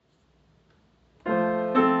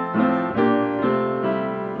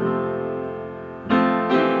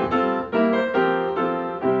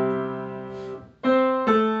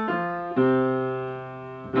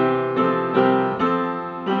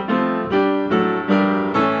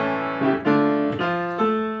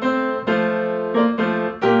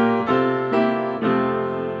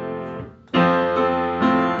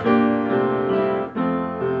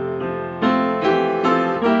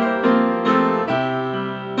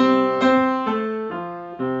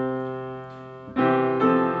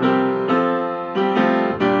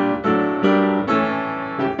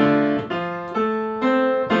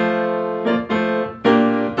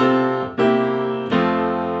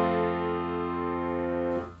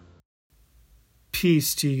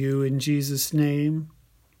Peace to you in Jesus' name.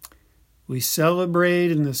 We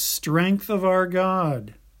celebrate in the strength of our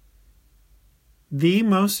God. The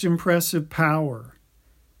most impressive power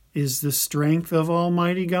is the strength of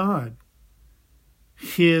Almighty God.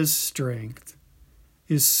 His strength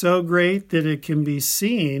is so great that it can be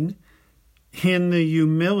seen in the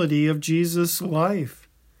humility of Jesus' life.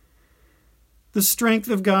 The strength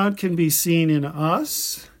of God can be seen in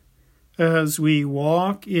us as we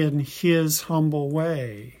walk in His humble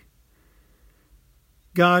way.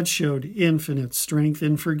 God showed infinite strength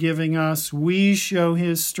in forgiving us. We show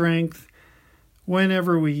His strength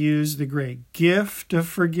whenever we use the great gift of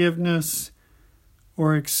forgiveness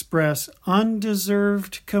or express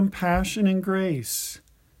undeserved compassion and grace.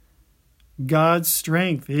 God's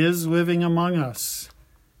strength is living among us,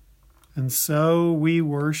 and so we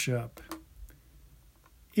worship.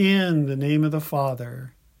 In the name of the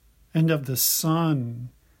Father, and of the Son,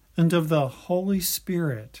 and of the Holy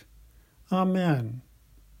Spirit. Amen.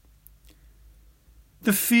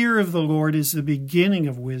 The fear of the Lord is the beginning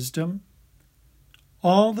of wisdom.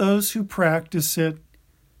 All those who practice it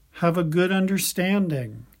have a good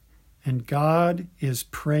understanding, and God is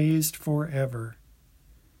praised forever.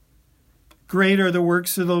 Great are the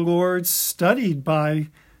works of the Lord, studied by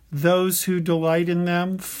those who delight in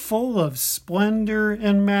them. Full of splendor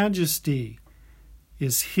and majesty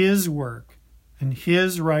is His work and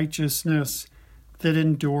His righteousness that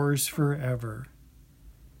endures forever.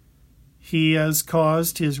 He has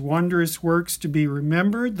caused His wondrous works to be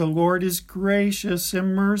remembered. The Lord is gracious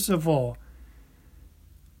and merciful.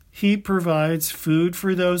 He provides food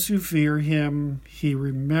for those who fear Him. He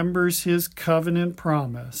remembers His covenant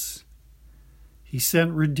promise. He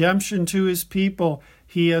sent redemption to His people.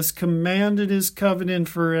 He has commanded His covenant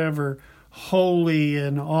forever. Holy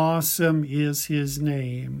and awesome is His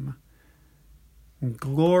name. And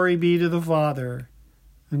glory be to the Father,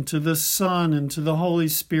 and to the Son, and to the Holy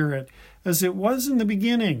Spirit, as it was in the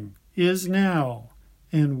beginning, is now,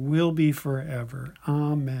 and will be forever.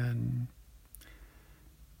 Amen.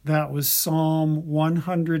 That was Psalm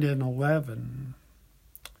 111.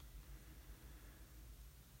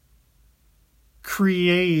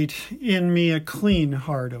 Create in me a clean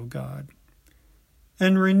heart, O God,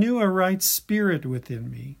 and renew a right spirit within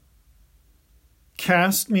me.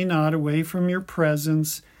 Cast me not away from your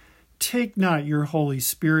presence. Take not your Holy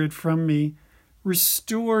Spirit from me.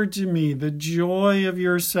 Restore to me the joy of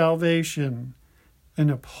your salvation, and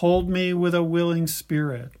uphold me with a willing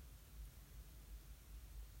spirit.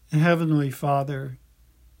 Heavenly Father,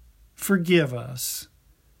 forgive us,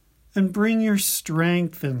 and bring your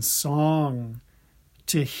strength and song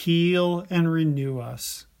to heal and renew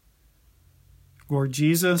us. Lord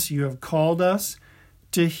Jesus, you have called us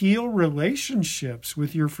to heal relationships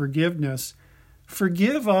with your forgiveness.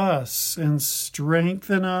 Forgive us and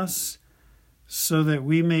strengthen us so that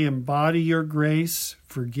we may embody your grace,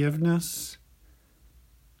 forgiveness.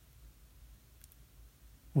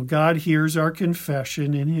 Well, God hears our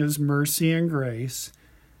confession in His mercy and grace.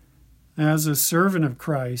 As a servant of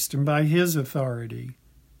Christ and by His authority,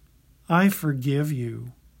 I forgive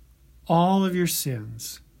you all of your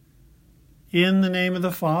sins. In the name of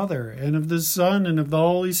the Father, and of the Son, and of the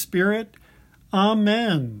Holy Spirit.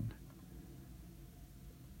 Amen.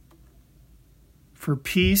 For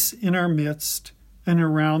peace in our midst and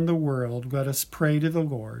around the world, let us pray to the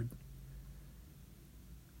Lord.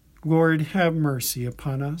 Lord, have mercy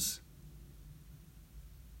upon us.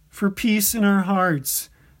 For peace in our hearts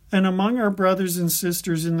and among our brothers and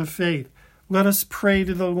sisters in the faith, let us pray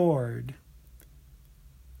to the Lord.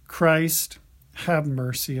 Christ, have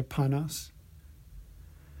mercy upon us.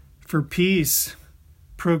 For peace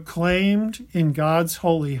proclaimed in God's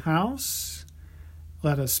holy house,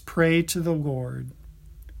 let us pray to the Lord.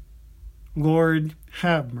 Lord,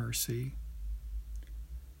 have mercy.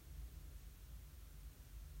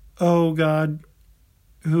 O God,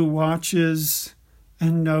 who watches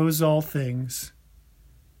and knows all things,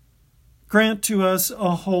 grant to us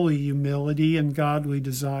a holy humility and godly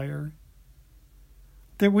desire,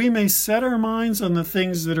 that we may set our minds on the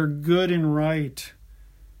things that are good and right,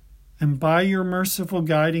 and by your merciful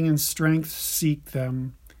guiding and strength seek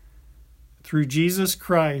them. Through Jesus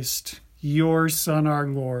Christ, your Son, our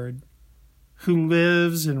Lord, who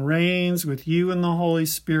lives and reigns with you in the Holy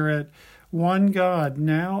Spirit, one God,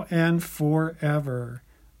 now and forever.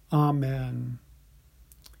 Amen.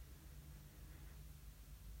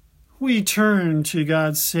 We turn to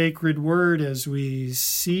God's sacred word as we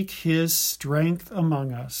seek His strength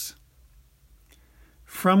among us.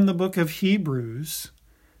 From the book of Hebrews,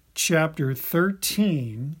 chapter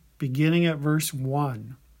 13, beginning at verse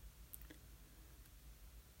 1.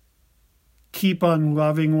 keep on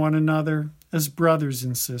loving one another as brothers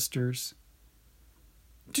and sisters.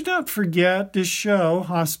 Do not forget to show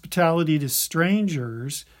hospitality to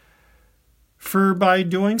strangers, for by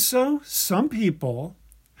doing so, some people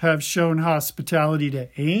have shown hospitality to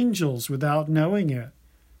angels without knowing it.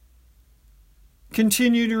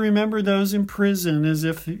 Continue to remember those in prison as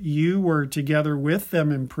if you were together with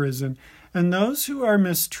them in prison, and those who are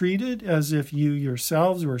mistreated as if you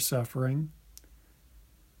yourselves were suffering.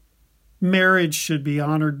 Marriage should be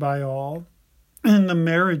honored by all, and the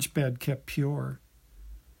marriage bed kept pure.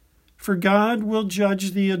 For God will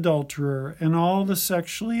judge the adulterer and all the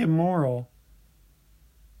sexually immoral.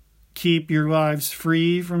 Keep your lives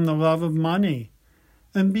free from the love of money,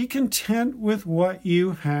 and be content with what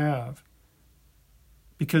you have.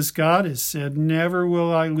 Because God has said, "Never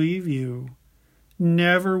will I leave you,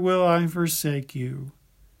 never will I forsake you."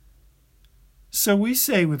 So we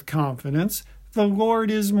say with confidence, "The Lord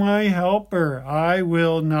is my helper, I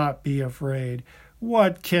will not be afraid.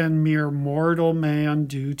 What can mere mortal man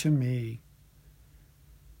do to me?"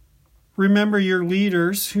 Remember your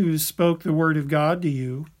leaders who spoke the word of God to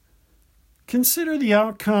you. Consider the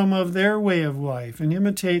outcome of their way of life and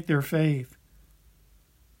imitate their faith.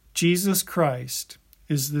 Jesus Christ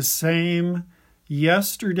is the same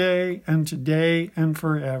yesterday and today and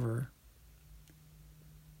forever.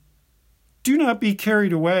 Do not be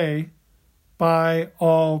carried away by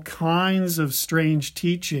all kinds of strange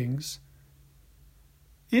teachings.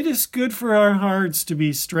 It is good for our hearts to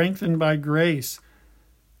be strengthened by grace,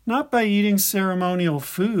 not by eating ceremonial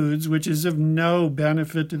foods, which is of no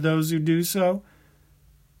benefit to those who do so.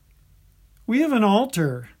 We have an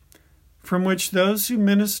altar from which those who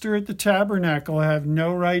minister at the tabernacle have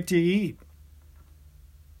no right to eat.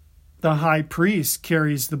 The high priest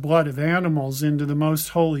carries the blood of animals into the most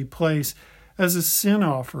holy place as a sin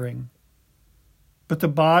offering, but the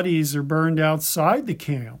bodies are burned outside the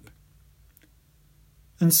camp.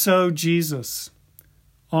 And so Jesus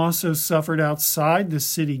also suffered outside the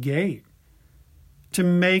city gate to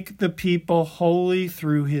make the people holy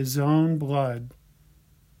through his own blood.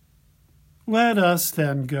 Let us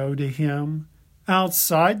then go to him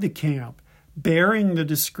outside the camp, bearing the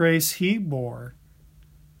disgrace he bore.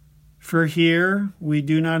 For here we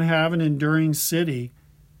do not have an enduring city,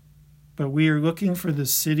 but we are looking for the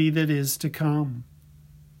city that is to come.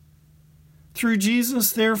 Through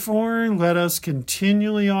Jesus, therefore, let us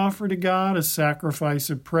continually offer to God a sacrifice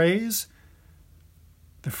of praise,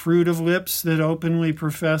 the fruit of lips that openly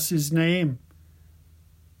profess his name.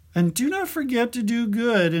 And do not forget to do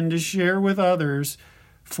good and to share with others,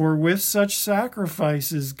 for with such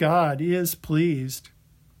sacrifices God is pleased.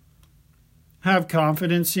 Have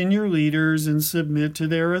confidence in your leaders and submit to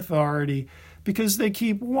their authority, because they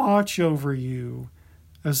keep watch over you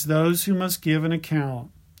as those who must give an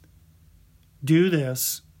account. Do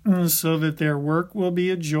this so that their work will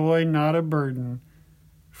be a joy, not a burden,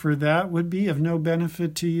 for that would be of no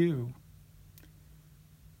benefit to you.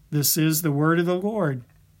 This is the word of the Lord,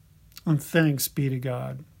 and thanks be to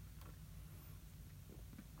God.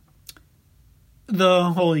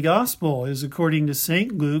 The Holy Gospel is according to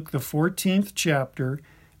St. Luke, the 14th chapter,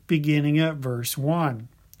 beginning at verse 1.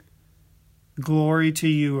 Glory to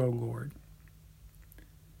you, O Lord.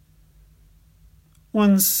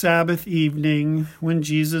 One Sabbath evening, when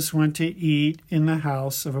Jesus went to eat in the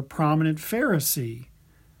house of a prominent Pharisee,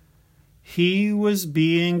 he was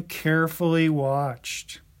being carefully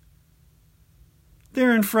watched.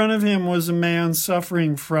 There in front of him was a man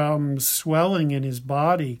suffering from swelling in his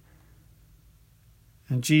body.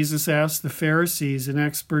 And Jesus asked the Pharisees and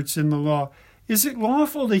experts in the law, "Is it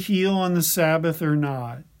lawful to heal on the Sabbath or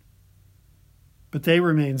not?" But they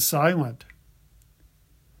remained silent.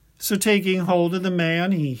 So taking hold of the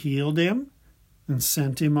man, he healed him and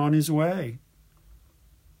sent him on his way.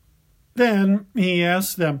 Then he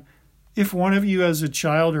asked them, "If one of you has a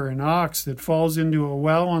child or an ox that falls into a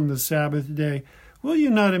well on the Sabbath day, will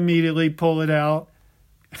you not immediately pull it out?"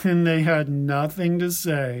 And they had nothing to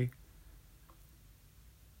say.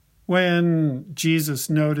 When Jesus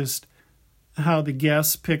noticed how the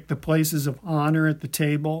guests picked the places of honor at the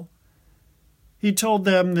table, he told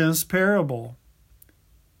them this parable.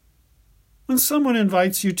 When someone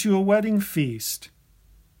invites you to a wedding feast,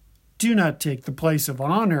 do not take the place of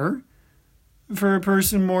honor, for a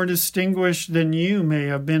person more distinguished than you may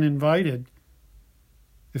have been invited.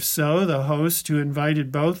 If so, the host who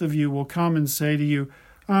invited both of you will come and say to you,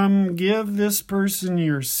 "Give this person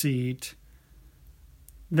your seat."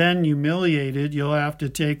 Then, humiliated, you'll have to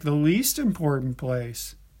take the least important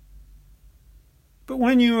place. But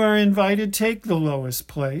when you are invited, take the lowest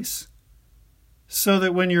place, so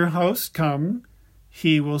that when your host comes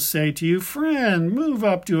he will say to you, "Friend, move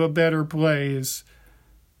up to a better place."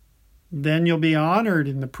 Then you'll be honored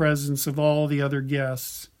in the presence of all the other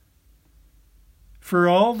guests. For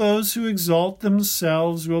all those who exalt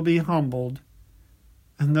themselves will be humbled,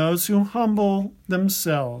 and those who humble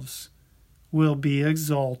themselves will be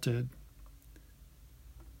exalted.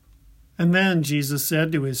 And then Jesus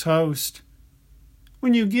said to his host,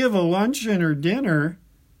 "When you give a luncheon or dinner,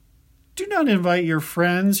 do not invite your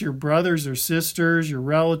friends, your brothers or sisters, your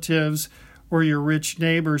relatives, or your rich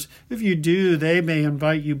neighbors. If you do, they may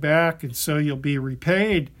invite you back, and so you'll be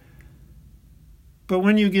repaid. But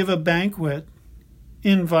when you give a banquet,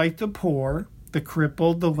 invite the poor, the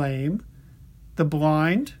crippled, the lame, the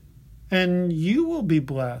blind, and you will be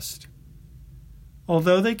blessed.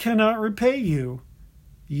 Although they cannot repay you,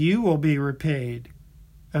 you will be repaid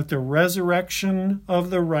at the resurrection of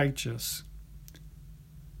the righteous."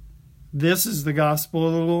 This is the gospel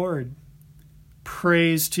of the Lord.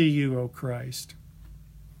 Praise to you, O Christ.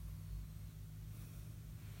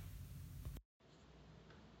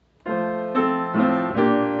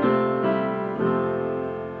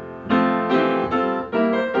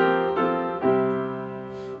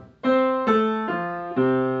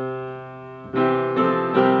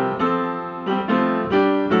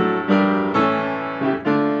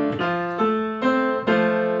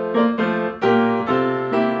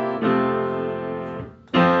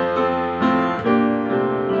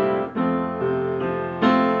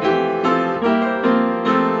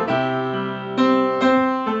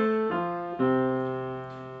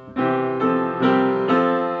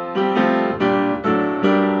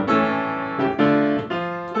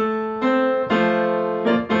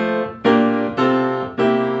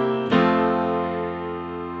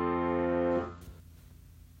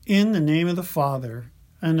 In the name of the Father,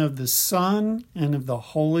 and of the Son, and of the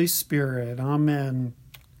Holy Spirit. Amen.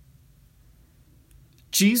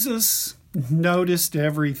 Jesus noticed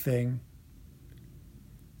everything.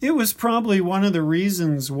 It was probably one of the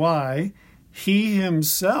reasons why he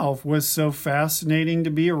himself was so fascinating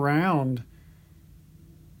to be around.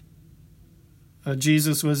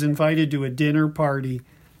 Jesus was invited to a dinner party,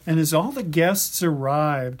 and as all the guests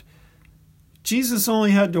arrived, Jesus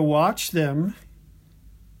only had to watch them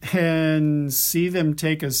and see them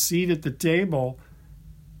take a seat at the table,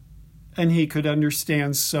 and he could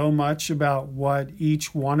understand so much about what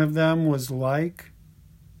each one of them was like.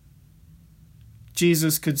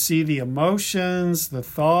 Jesus could see the emotions, the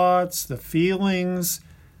thoughts, the feelings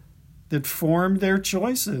that formed their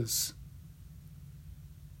choices.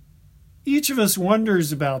 Each of us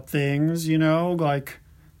wonders about things, like,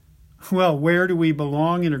 well, where do we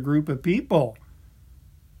belong in a group of people?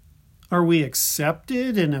 Are we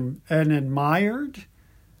accepted and admired?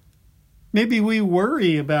 Maybe we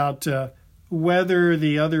worry about whether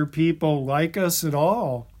the other people like us at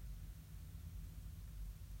all.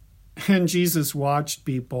 And Jesus watched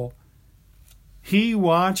people. He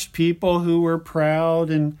watched people who were proud,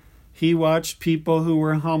 and he watched people who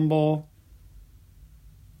were humble.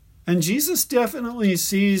 And Jesus definitely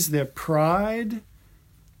sees that pride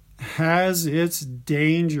has its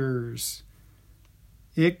dangers.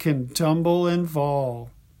 It can tumble and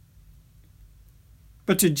fall.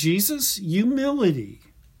 But to Jesus, humility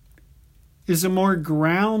is a more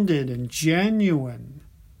grounded and genuine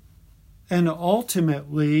and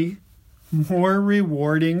ultimately more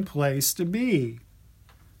rewarding place to be.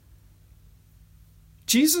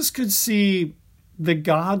 Jesus could see the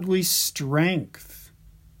godly strength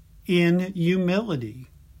in humility.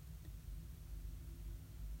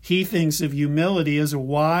 He thinks of humility as a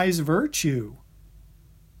wise virtue.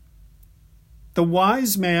 The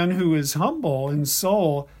wise man who is humble in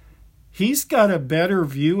soul, he's got a better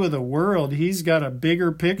view of the world. He's got a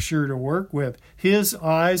bigger picture to work with. His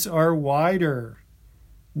eyes are wider,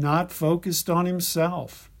 not focused on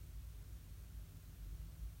himself.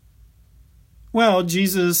 Well,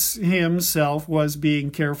 Jesus himself was being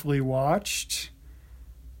carefully watched.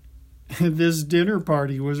 This dinner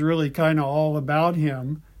party was really kind of all about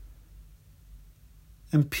him.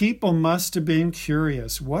 And people must have been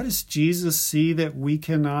curious. What does Jesus see that we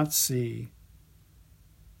cannot see?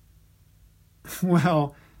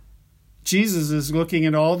 Well, Jesus is looking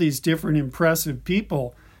at all these different impressive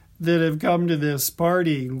people that have come to this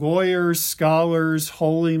party. Lawyers, scholars,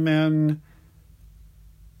 holy men.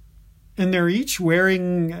 And they're each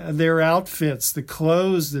wearing their outfits, the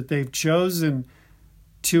clothes that they've chosen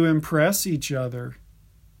to impress each other.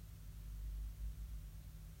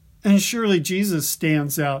 And surely Jesus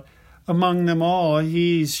stands out among them all.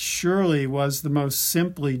 He surely was the most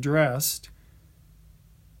simply dressed.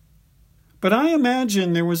 But I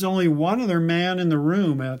imagine there was only one other man in the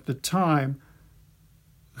room at the time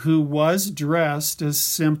who was dressed as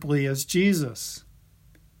simply as Jesus.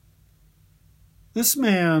 This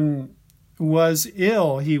man was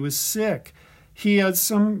ill. He was sick. He had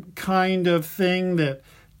some kind of thing that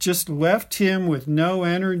just left him with no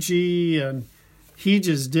energy, and he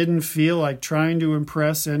just didn't feel like trying to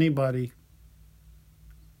impress anybody.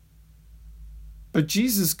 But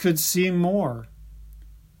Jesus could see more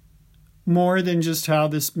than just how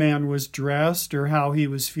this man was dressed or how he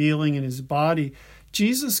was feeling in his body.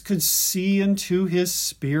 Jesus could see into his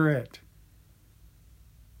spirit.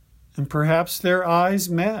 And perhaps their eyes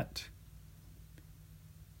met.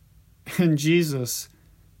 And Jesus,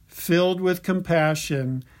 filled with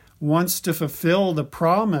compassion, wants to fulfill the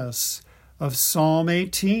promise of Psalm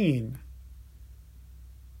 18.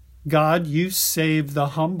 God, you save the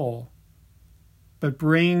humble, but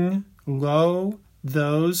bring low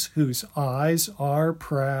those whose eyes are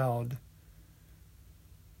proud.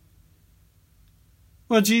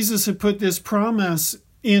 Well, Jesus had put this promise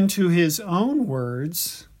into his own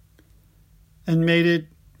words and made it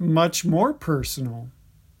much more personal.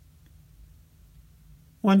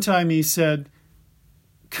 One time he said,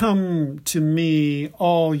 "Come to me,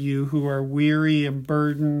 all you who are weary and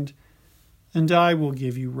burdened, and I will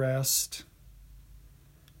give you rest.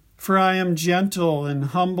 For I am gentle and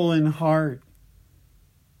humble in heart,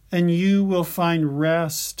 and you will find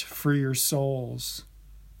rest for your souls."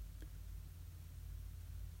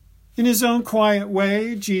 In his own quiet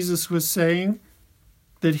way, Jesus was saying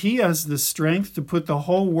that he has the strength to put the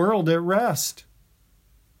whole world at rest.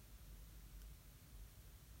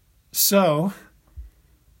 So,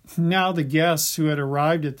 now the guests who had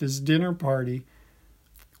arrived at this dinner party,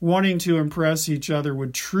 wanting to impress each other,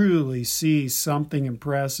 would truly see something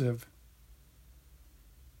impressive.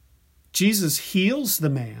 Jesus heals the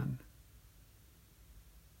man.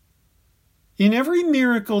 In every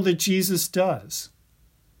miracle that Jesus does,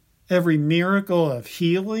 every miracle of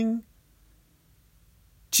healing,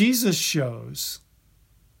 Jesus shows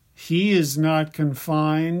he is not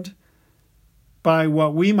confined by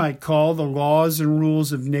what we might call the laws and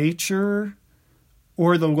rules of nature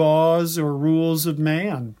or the laws or rules of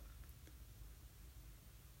man.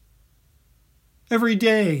 Every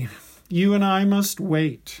day, you and I must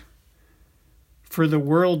wait for the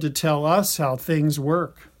world to tell us how things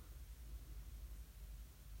work.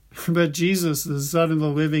 But Jesus, the Son of the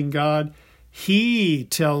living God, he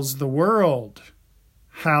tells the world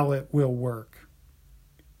how it will work.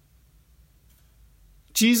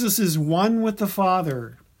 Jesus is one with the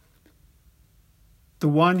Father, the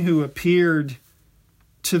one who appeared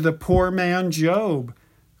to the poor man Job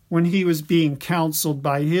when he was being counseled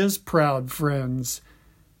by his proud friends.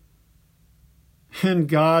 And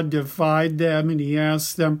God defied them, and he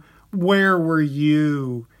asked them, "Where were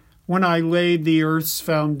you when I laid the earth's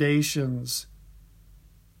foundations?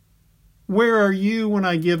 Where are you when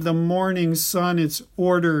I give the morning sun its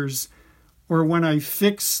orders, or when I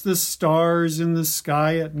fix the stars in the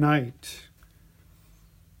sky at night?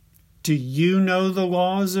 Do you know the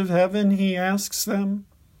laws of heaven?" he asks them.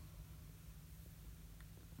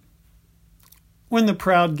 When the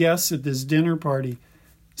proud guests at this dinner party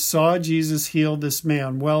saw Jesus heal this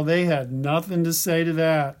man, well, they had nothing to say to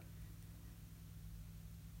that.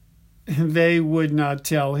 They would not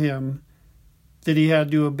tell him that he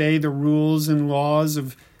had to obey the rules and laws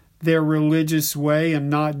of their religious way and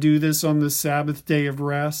not do this on the Sabbath day of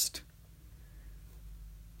rest.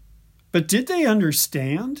 But did they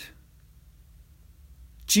understand?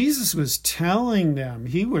 Jesus was telling them,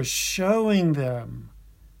 he was showing them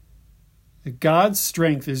that God's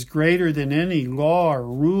strength is greater than any law or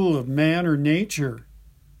rule of man or nature.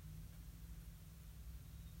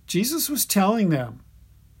 Jesus was telling them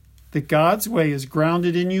that God's way is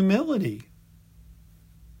grounded in humility.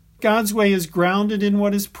 God's way is grounded in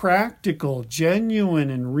what is practical, genuine,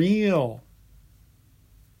 and real.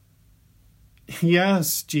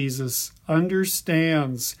 Yes, Jesus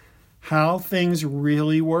understands how things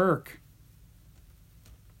really work.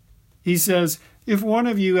 He says, if one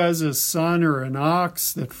of you has a son or an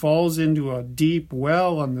ox that falls into a deep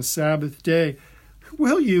well on the Sabbath day,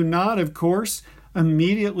 will you not, of course,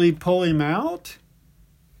 immediately pull him out?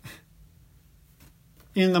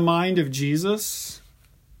 In the mind of Jesus,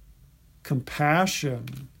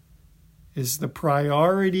 compassion is the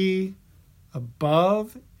priority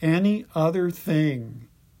above any other thing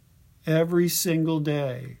every single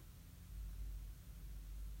day.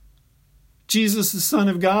 Jesus, the Son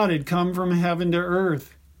of God, had come from heaven to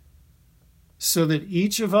earth so that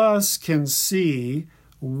each of us can see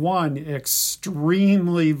one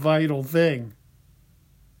extremely vital thing.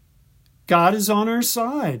 God is on our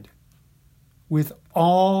side with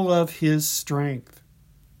all of his strength.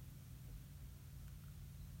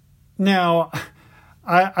 Now,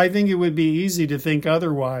 I think it would be easy to think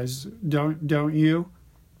otherwise, don't you?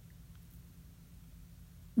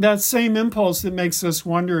 That same impulse that makes us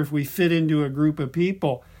wonder if we fit into a group of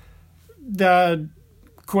people, that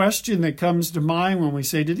question that comes to mind when we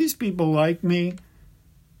say, do these people like me?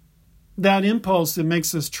 That impulse that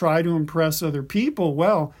makes us try to impress other people,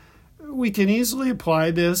 well, we can easily apply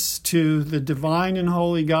this to the divine and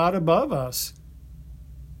holy God above us.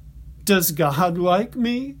 Does God like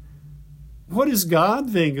me? What does God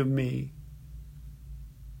think of me?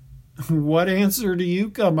 What answer do you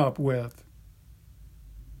come up with?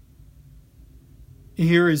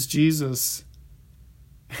 Here is Jesus,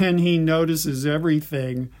 and he notices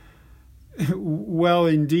everything. Well,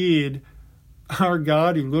 indeed, our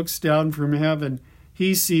God who looks down from heaven,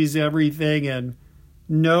 he sees everything, and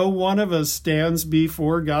no one of us stands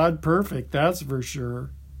before God perfect, that's for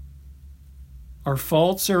sure. Our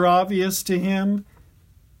faults are obvious to him,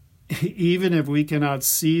 even if we cannot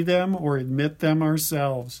see them or admit them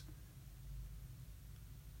ourselves.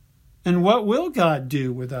 And what will God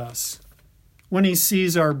do with us when he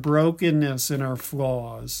sees our brokenness and our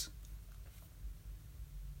flaws?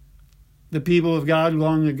 The people of God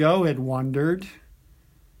long ago had wondered,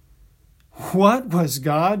 what was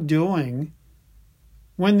God doing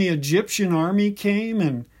when the Egyptian army came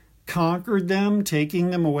and conquered them,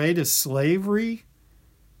 taking them away to slavery?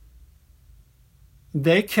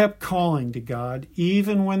 They kept calling to God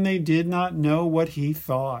even when they did not know what he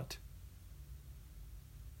thought.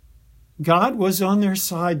 God was on their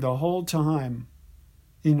side the whole time,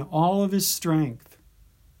 in all of his strength.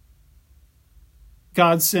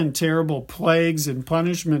 God sent terrible plagues and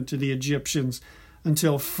punishment to the Egyptians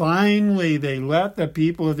until finally they let the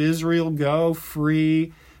people of Israel go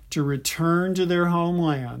free to return to their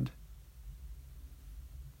homeland.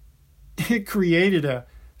 It created a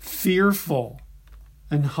fearful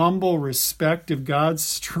and humble respect of God's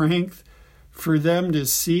strength for them to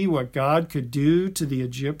see what God could do to the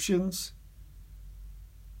Egyptians.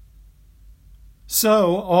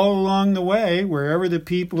 So, all along the way, wherever the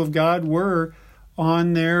people of God were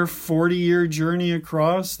on their 40-year journey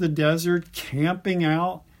across the desert, camping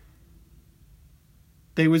out,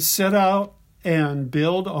 they would set out and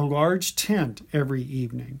build a large tent every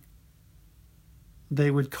evening.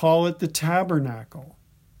 They would call it the tabernacle.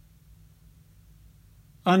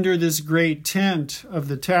 Under this great tent of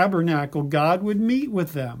the tabernacle, God would meet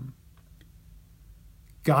with them.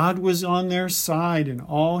 God was on their side in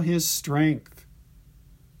all his strength.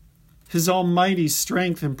 His almighty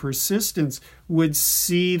strength and persistence would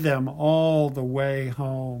see them all the way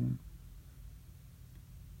home.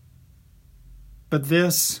 But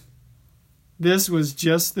this was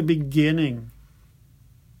just the beginning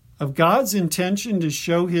of God's intention to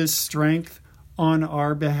show his strength on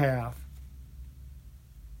our behalf.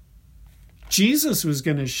 Jesus was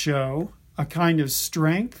going to show a kind of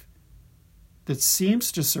strength that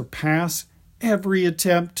seems to surpass every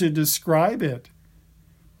attempt to describe it.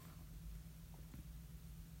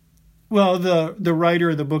 Well, the writer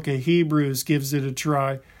of the book of Hebrews gives it a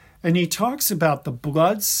try, and he talks about the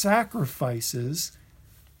blood sacrifices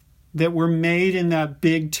that were made in that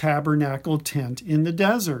big tabernacle tent in the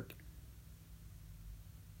desert.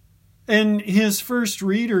 And his first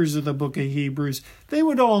readers of the book of Hebrews, they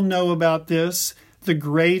would all know about this, the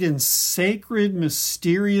great and sacred,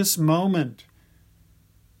 mysterious moment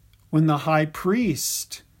when the high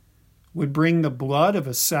priest would bring the blood of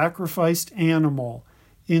a sacrificed animal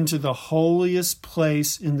into the holiest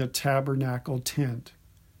place in the tabernacle tent.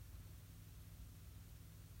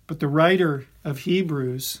 But the writer of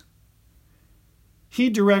Hebrews, he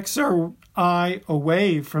directs our eye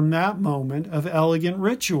away from that moment of elegant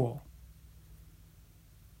ritual.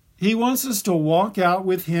 He wants us to walk out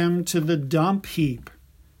with him to the dump heap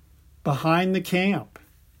behind the camp,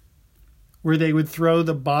 where they would throw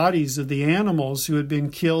the bodies of the animals who had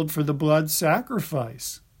been killed for the blood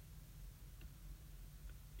sacrifice.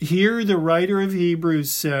 Here the writer of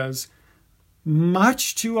Hebrews says,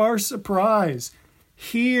 much to our surprise,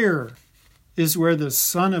 here is where the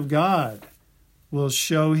Son of God will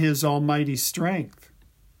show his almighty strength.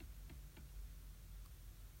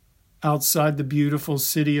 Outside the beautiful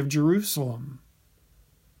city of Jerusalem,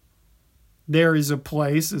 there is a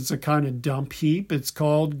place, it's a kind of dump heap, it's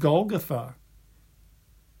called Golgotha.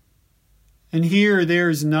 And here there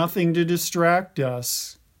is nothing to distract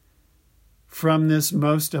us from this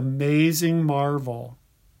most amazing marvel.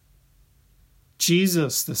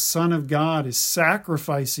 Jesus, the Son of God, is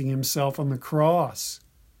sacrificing himself on the cross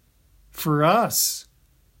for us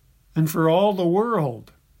and for all the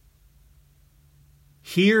world.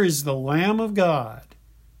 Here is the Lamb of God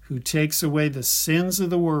who takes away the sins of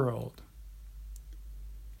the world.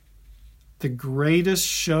 The greatest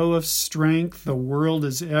show of strength the world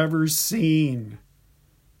has ever seen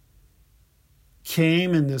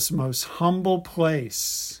came in this most humble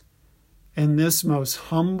place, in this most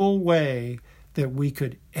humble way that we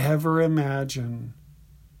could ever imagine.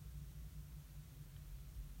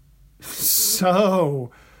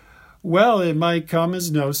 So, well, it might come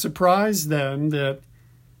as no surprise then that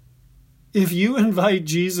if you invite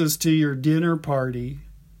Jesus to your dinner party,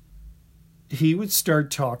 he would start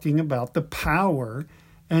talking about the power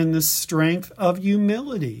and the strength of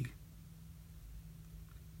humility.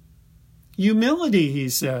 Humility, he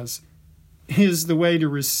says, is the way to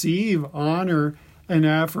receive honor and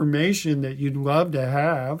affirmation that you'd love to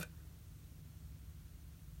have.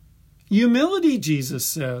 Humility, Jesus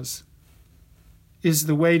says, is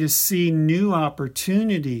the way to see new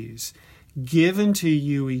opportunities given to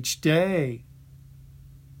you each day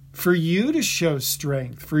for you to show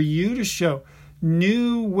strength, for you to show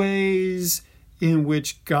new ways in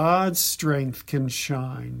which God's strength can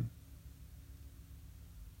shine.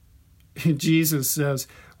 Jesus says,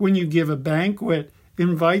 when you give a banquet,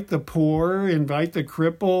 invite the poor, invite the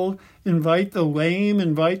crippled, invite the lame,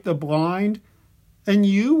 invite the blind, and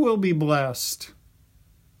you will be blessed.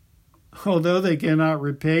 Although they cannot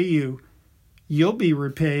repay you, you'll be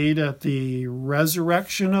repaid at the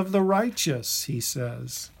resurrection of the righteous, he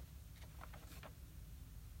says.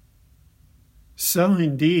 So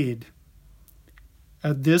indeed,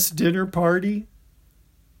 at this dinner party,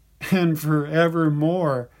 and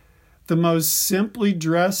forevermore, the most simply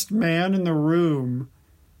dressed man in the room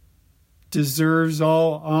deserves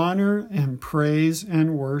all honor and praise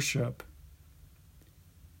and worship.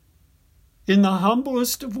 In the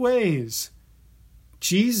humblest of ways,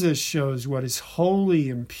 Jesus shows what is holy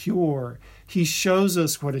and pure. He shows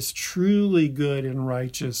us what is truly good and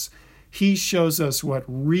righteous. He shows us what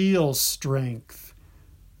real strength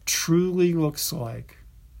truly looks like.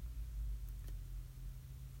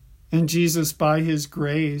 And Jesus, by his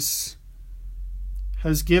grace,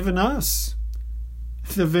 has given us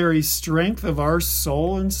the very strength of our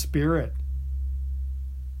soul and spirit.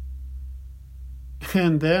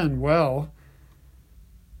 And then, well,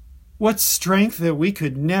 what strength that we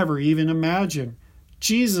could never even imagine.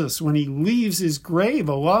 Jesus, when he leaves his grave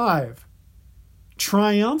alive,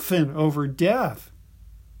 triumphant over death,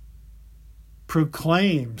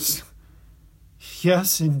 proclaims,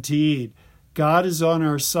 yes, indeed, God is on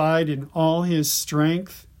our side in all his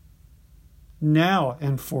strength, now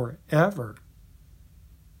and forever.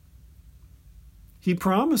 He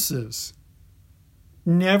promises,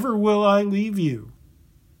 never will I leave you.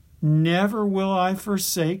 Never will I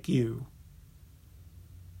forsake you.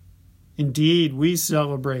 Indeed, we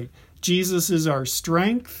celebrate. Jesus is our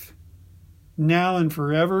strength, now and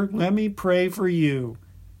forever. Let me pray for you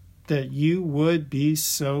that you would be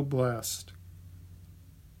so blessed.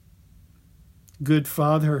 Good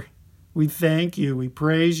Father, we thank you, we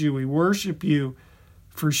praise you, we worship you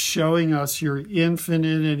for showing us your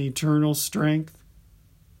infinite and eternal strength.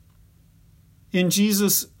 In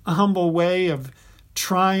Jesus' humble way of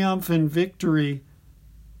triumph and victory,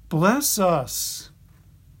 bless us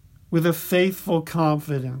with a faithful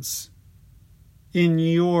confidence in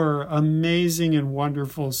your amazing and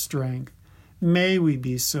wonderful strength. May we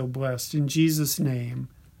be so blessed. In Jesus' name,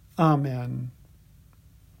 amen.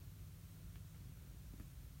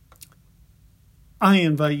 I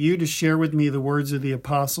invite you to share with me the words of the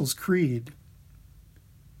Apostles' Creed.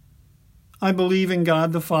 I believe in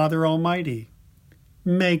God the Father Almighty,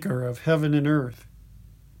 maker of heaven and earth,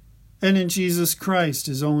 and in Jesus Christ,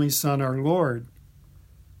 his only Son, our Lord,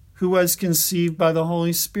 who was conceived by the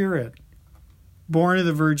Holy Spirit, born of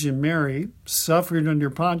the Virgin Mary, suffered under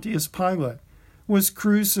Pontius Pilate, was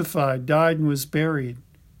crucified, died, and was buried.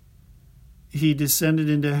 He descended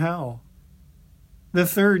into hell. The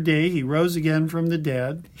third day he rose again from the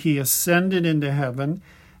dead. He ascended into heaven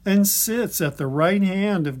and sits at the right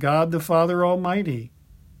hand of God the Father Almighty.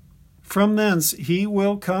 From thence he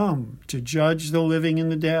will come to judge the living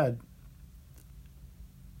and the dead.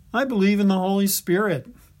 I believe in the Holy Spirit,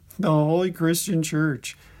 the Holy Christian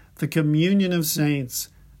Church, the communion of saints,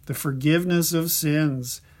 the forgiveness of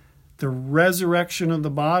sins, the resurrection of the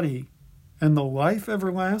body, and the life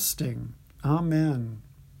everlasting. Amen.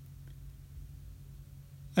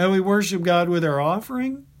 As we worship God with our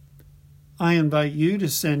offering, I invite you to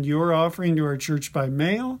send your offering to our church by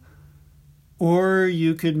mail, or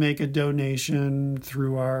you could make a donation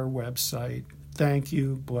through our website. Thank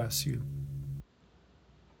you. Bless you.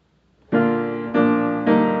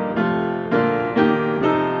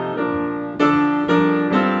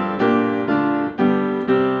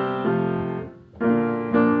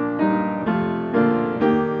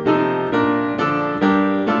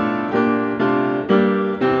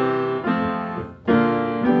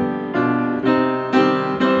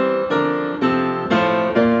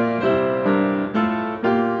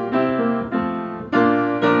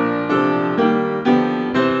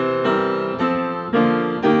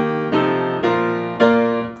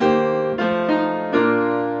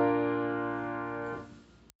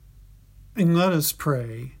 And let us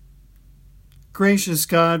pray. Gracious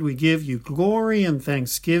God, we give you glory and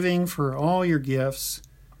thanksgiving for all your gifts,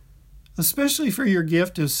 especially for your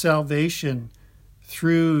gift of salvation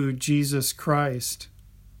through Jesus Christ.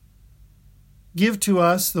 Give to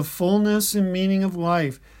us the fullness and meaning of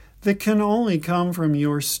life that can only come from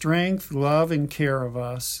your strength, love, and care of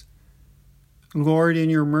us. Lord, in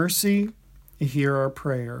your mercy, hear our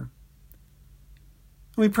prayer.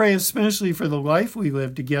 We pray especially for the life we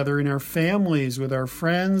live together in our families, with our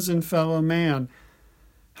friends and fellow man.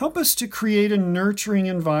 Help us to create a nurturing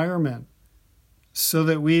environment so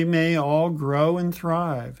that we may all grow and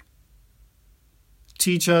thrive.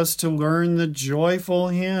 Teach us to learn the joyful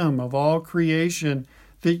hymn of all creation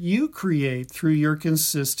that you create through your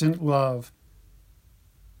consistent love.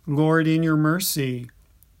 Lord, in your mercy,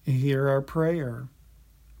 hear our prayer.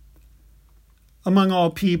 Among all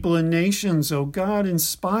people and nations, O God,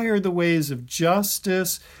 inspire the ways of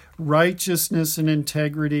justice, righteousness, and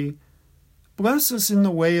integrity. Bless us in the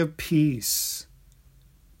way of peace.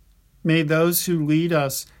 May those who lead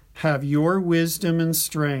us have your wisdom and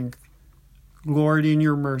strength. Lord, in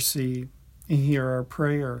your mercy, hear our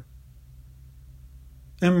prayer.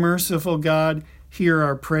 And merciful God, hear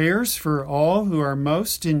our prayers for all who are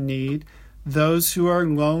most in need, those who are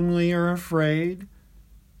lonely or afraid,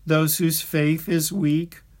 those whose faith is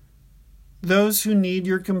weak, those who need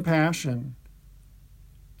your compassion.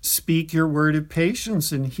 Speak your word of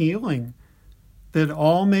patience and healing, that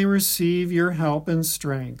all may receive your help and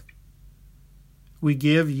strength. We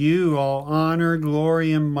give you all honor,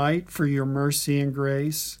 glory, and might for your mercy and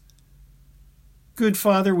grace. Good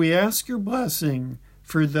Father, we ask your blessing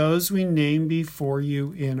for those we name before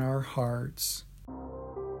you in our hearts.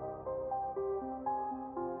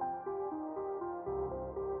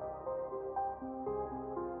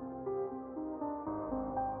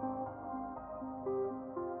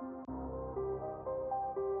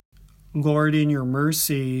 Lord, in your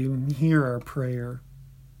mercy, hear our prayer.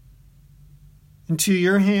 Into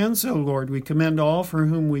your hands, O Lord, we commend all for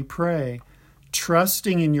whom we pray,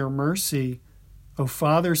 trusting in your mercy, O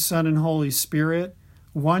Father, Son, and Holy Spirit,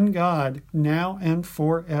 one God, now and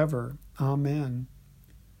forever. Amen.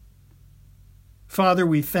 Father,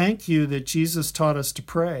 we thank you that Jesus taught us to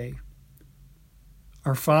pray.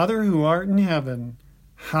 Our Father who art in heaven,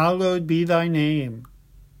 hallowed be thy name.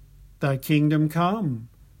 Thy kingdom come,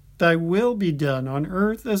 thy will be done on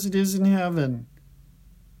earth as it is in heaven.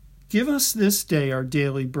 Give us this day our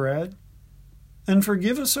daily bread, and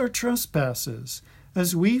forgive us our trespasses,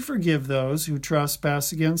 as we forgive those who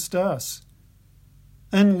trespass against us.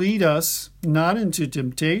 And lead us not into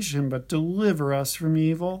temptation, but deliver us from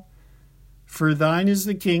evil. For thine is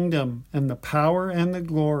the kingdom, and the power, and the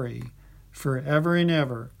glory, forever and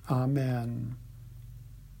ever. Amen.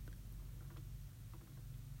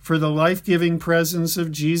 For the life-giving presence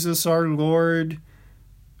of Jesus our Lord,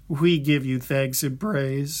 we give you thanks and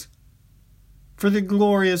praise. For the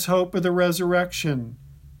glorious hope of the resurrection,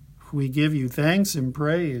 we give you thanks and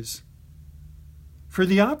praise. For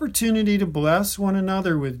the opportunity to bless one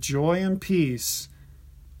another with joy and peace,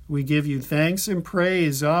 we give you thanks and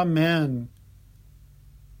praise. Amen.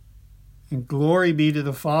 And glory be to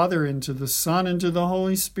the Father, and to the Son, and to the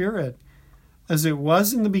Holy Spirit, as it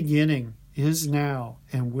was in the beginning, is now,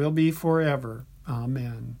 and will be forever.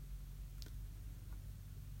 Amen.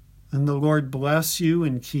 And the Lord bless you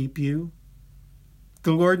and keep you.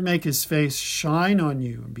 The Lord make his face shine on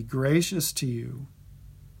you and be gracious to you.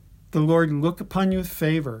 The Lord look upon you with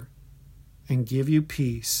favor and give you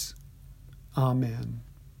peace. Amen.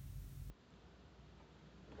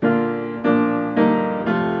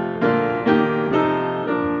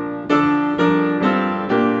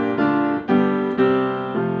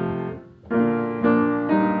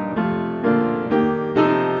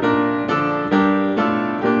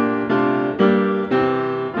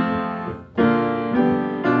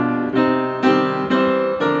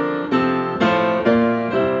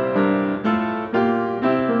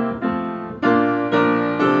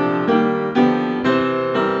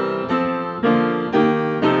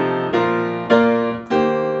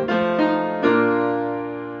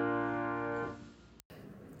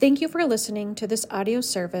 Thank you for listening to this audio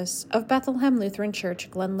service of Bethlehem Lutheran Church,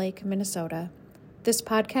 Glen Lake, Minnesota. This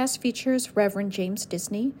podcast features Reverend James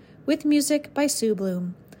Disney with music by Sue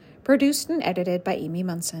Bloom, produced and edited by Amy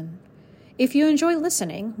Munson. If you enjoy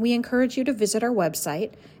listening, we encourage you to visit our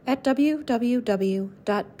website at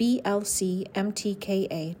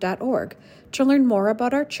www.blcmtka.org to learn more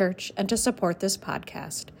about our church and to support this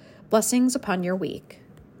podcast. Blessings upon your week.